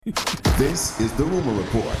This is the Rumor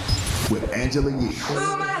Report with Angela Yee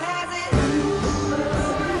on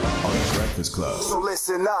The Breakfast Club. So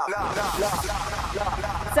listen up.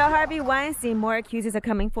 So Harvey Weinstein, more accusers are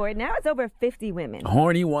coming forward. Now it's over 50 women.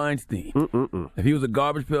 Horny Weinstein. If he was a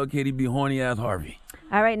garbage pail kid, he'd be horny as Harvey.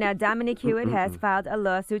 All right, now Dominique Hewitt has filed a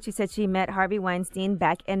lawsuit. She said she met Harvey Weinstein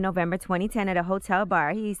back in November 2010 at a hotel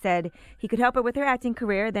bar. He said he could help her with her acting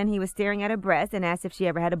career. Then he was staring at her breast and asked if she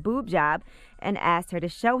ever had a boob job and asked her to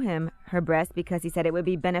show him her breast because he said it would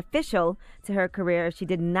be beneficial to her career if she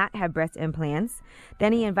did not have breast implants.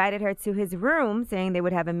 Then he invited her to his room, saying they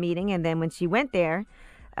would have a meeting. And then when she went there,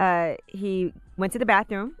 he went to the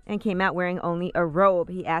bathroom and came out wearing only a robe.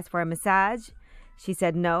 He asked for a massage. She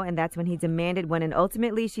said no, and that's when he demanded one, and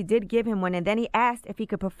ultimately she did give him one, and then he asked if he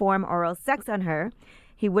could perform oral sex on her.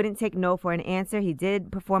 He wouldn't take no for an answer. He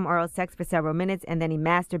did perform oral sex for several minutes, and then he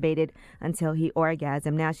masturbated until he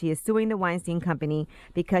orgasmed. Now she is suing the Weinstein Company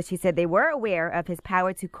because she said they were aware of his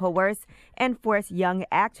power to coerce and force young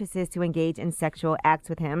actresses to engage in sexual acts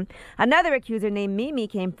with him. Another accuser named Mimi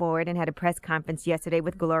came forward and had a press conference yesterday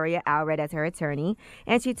with Gloria Allred as her attorney,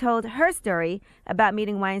 and she told her story about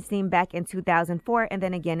meeting Weinstein back in 2004 and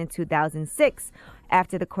then again in 2006.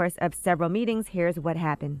 After the course of several meetings, here's what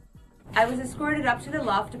happened. I was escorted up to the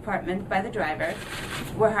loft apartment by the driver,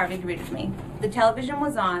 where Harvey greeted me. The television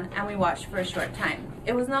was on, and we watched for a short time.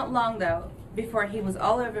 It was not long, though, before he was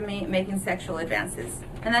all over me making sexual advances.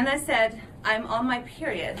 And then I said, I'm on my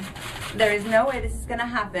period. There is no way this is going to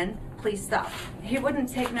happen. Please stop. He wouldn't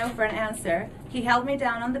take no for an answer. He held me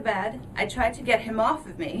down on the bed. I tried to get him off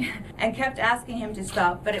of me and kept asking him to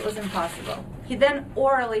stop, but it was impossible. He then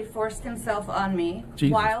orally forced himself on me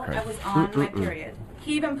while I was on my period.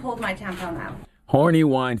 He even pulled my tampon out. Horny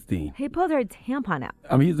Weinstein. He pulled her tampon out.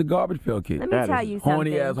 I mean, he's a garbage pail kid. Let me tell you something.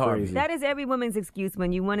 Horny as Harvey. That is every woman's excuse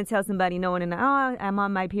when you want to tell somebody no and I'm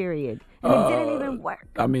on my period. And it didn't even work.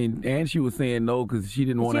 I mean, and she was saying no because she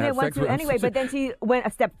didn't want to have sex with him. Anyway, but then she went a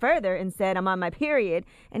step further and said, I'm on my period,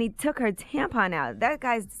 and he took her tampon out. That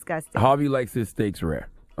guy's disgusting. Harvey likes his steaks rare.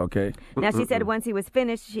 Okay. Now, she said once he was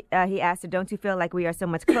finished, he asked her, don't you feel like we are so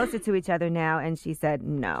much closer to each other now? And she said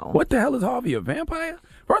no. What the hell is Harvey, a vampire?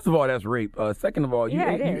 First of all, that's rape. Second of all, you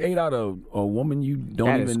ate out a woman you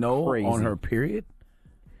don't even know on her period?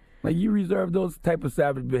 Like, you reserve those type of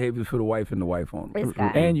savage behaviors for the wife and the wife only.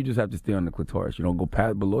 And you just have to stay on the clitoris. You don't go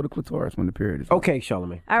past below the clitoris when the period is over. Okay,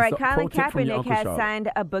 Charlamagne. All right, Colin Kaepernick has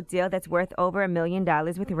signed a book deal that's worth over $1 million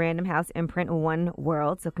with Random House imprint One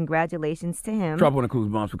World. So congratulations to him. Drop on the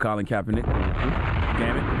clues bombs for Colin Kaepernick.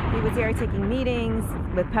 Damn it. He was here taking meetings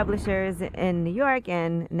with publishers in New York,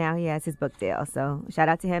 and now he has his book deal. So shout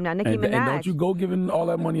out to him. Now, Nicki Minaj. And don't you go giving all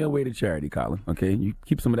that money away to charity, Colin. Okay? You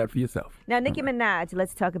keep some of that for yourself. Now, Nicki Minaj,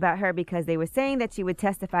 let's talk about her because they were saying that she would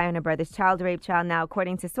testify on her brother's child rape trial. Now,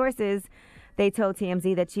 according to sources, they told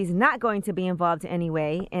TMZ that she's not going to be involved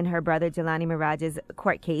anyway in her brother Jelani Miraj's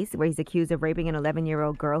court case where he's accused of raping an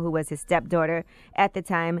 11-year-old girl who was his stepdaughter at the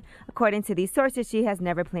time. According to these sources, she has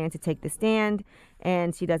never planned to take the stand,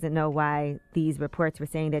 and she doesn't know why these reports were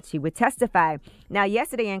saying that she would testify. Now,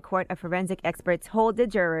 yesterday in court, a forensic expert told the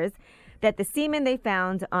jurors that the semen they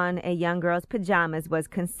found on a young girl's pajamas was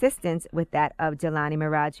consistent with that of Jelani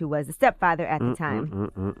Miraj, who was the stepfather at the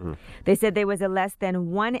time. They said there was a less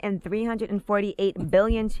than 1 in 348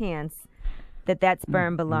 billion chance that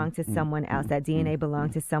sperm belonged to someone else, that DNA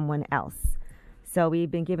belonged to someone else. So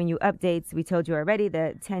we've been giving you updates. We told you already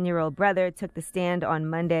the 10-year-old brother took the stand on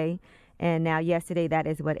Monday. And now yesterday, that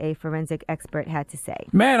is what a forensic expert had to say.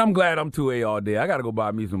 Man, I'm glad I'm 2A all day. I got to go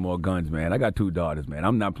buy me some more guns, man. I got 2 daughters, man.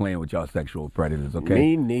 I'm not playing with y'all sexual predators, okay?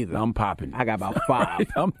 Me neither. I'm popping. I got about 5.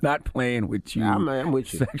 I'm not playing with you. I'm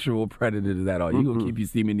with you. Sexual predators at all. You're going to keep your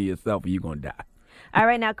semen to yourself or you're going to die. All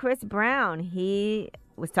right, now Chris Brown, he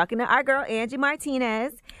was talking to our girl, Angie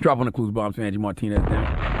Martinez. Drop on the clues bombs for Angie Martinez,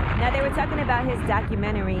 damn. Now, they were talking about his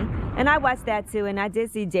documentary, and I watched that, too, and I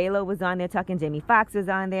did see J-Lo was on there talking. Jamie Foxx was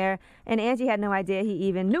on there, and Angie had no idea he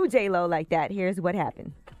even knew J-Lo like that. Here's what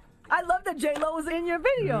happened. I love that J-Lo was in your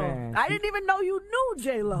video. Man, I didn't even know you knew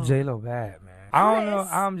J-Lo. J-Lo bad, man. I don't know.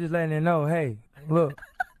 I'm just letting her know, hey, look,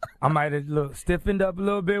 I might have stiffened up a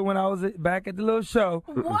little bit when I was back at the little show.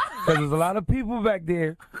 What? Because there's a lot of people back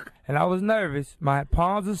there, and I was nervous. My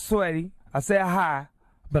palms are sweaty. I said hi,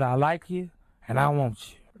 but I like you, and I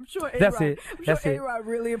want you. I'm sure That's it. I'm That's sure it. A-Rod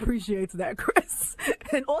really appreciates that, Chris.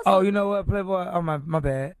 And also, Oh, you know what, Playboy? Oh, my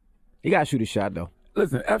bad. You got to shoot a shot, though.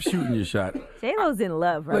 Listen, F shooting your shot. J-Lo's in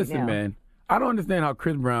love right now. Listen, man. I don't understand how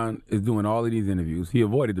Chris Brown is doing all of these interviews. He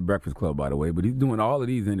avoided the Breakfast Club, by the way, but he's doing all of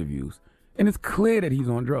these interviews. And it's clear that he's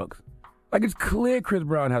on drugs. Like, it's clear Chris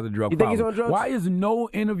Brown has a drug problem. You think he's on drugs? Why is no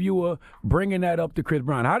interviewer bringing that up to Chris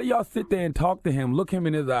Brown? How do y'all sit there and talk to him, look him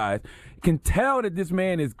in his eyes, can tell that this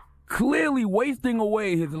man is clearly wasting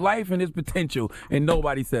away his life and his potential, and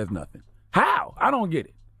nobody says nothing? How? I don't get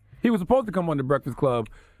it. He was supposed to come on the Breakfast Club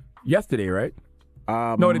yesterday, right?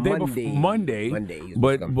 No, the day before Monday.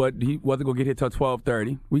 But he wasn't gonna get here till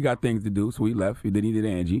 12:30. We got things to do, so he left. Then he did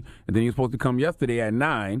Angie, and then he was supposed to come yesterday at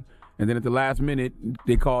 9. And then at the last minute,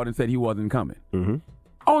 they called and said he wasn't coming. Mm-hmm.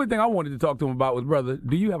 Only thing I wanted to talk to him about was, brother,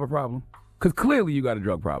 do you have a problem? Because clearly you got a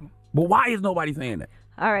drug problem. But why is nobody saying that?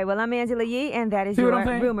 All right, well, I'm Angela Yee, and that is your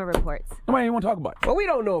rumor reports. Nobody even want to talk about it. Well, we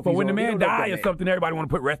don't know if But when the man dies or something, everybody want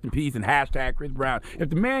to put rest in peace and hashtag Chris Brown. If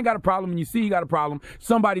the man got a problem and you see he got a problem,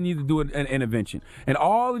 somebody needs to do an intervention. And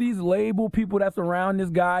all of these label people that's around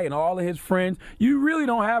this guy and all of his friends, you really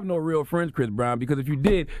don't have no real friends, Chris Brown, because if you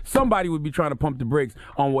did, somebody would be trying to pump the brakes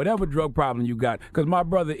on whatever drug problem you got. Because, my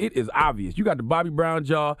brother, it is obvious. You got the Bobby Brown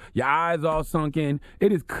jaw, your eyes all sunk in.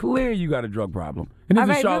 It is clear you got a drug problem. And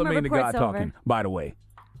this is Charlamagne the God talking, by the way.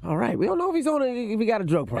 All right, we don't know if he's on if he got a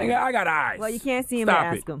drug problem. I got eyes. Well, you can't see him Stop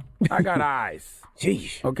and ask him. I got eyes.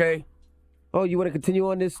 Jeez. Okay? Oh, you want to continue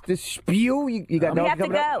on this spiel? You got we have to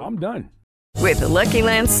go. up? I'm done. With the Lucky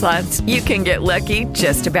Land Slots, you can get lucky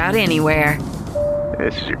just about anywhere.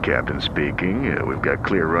 This is your captain speaking. We've got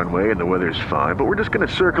clear runway and the weather's fine, but we're just going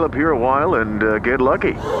to circle up here a while and get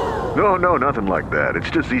lucky. No, nothing like that. It's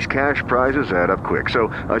just these cash prizes add up quick. So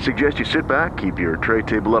I suggest you sit back, keep your tray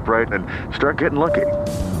table upright, and start getting lucky.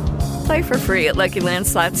 Play for free at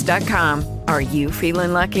LuckyLandSlots.com. Are you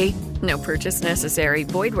feeling lucky? No purchase necessary.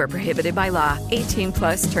 Void where prohibited by law.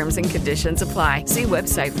 18+ terms and conditions apply. See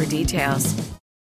website for details.